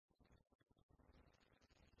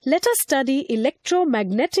Let us study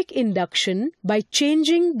electromagnetic induction by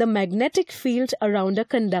changing the magnetic field around a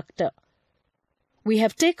conductor. We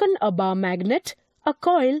have taken a bar magnet, a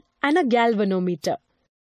coil, and a galvanometer.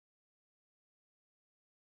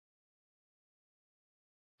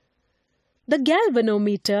 The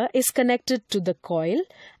galvanometer is connected to the coil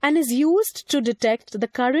and is used to detect the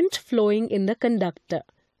current flowing in the conductor.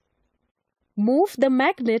 Move the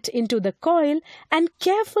magnet into the coil and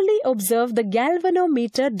carefully observe the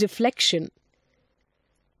galvanometer deflection.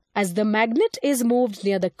 As the magnet is moved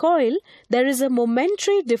near the coil, there is a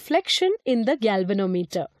momentary deflection in the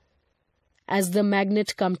galvanometer. As the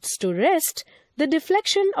magnet comes to rest, the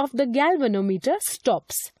deflection of the galvanometer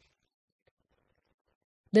stops.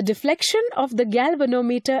 The deflection of the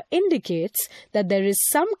galvanometer indicates that there is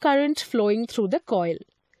some current flowing through the coil.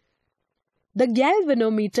 The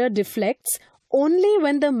galvanometer deflects only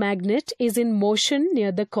when the magnet is in motion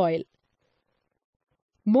near the coil.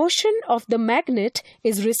 Motion of the magnet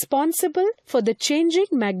is responsible for the changing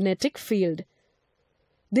magnetic field.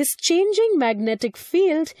 This changing magnetic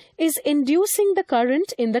field is inducing the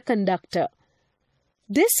current in the conductor.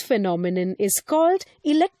 This phenomenon is called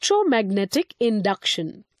electromagnetic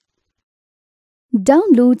induction.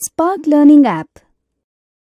 Download Spark Learning app.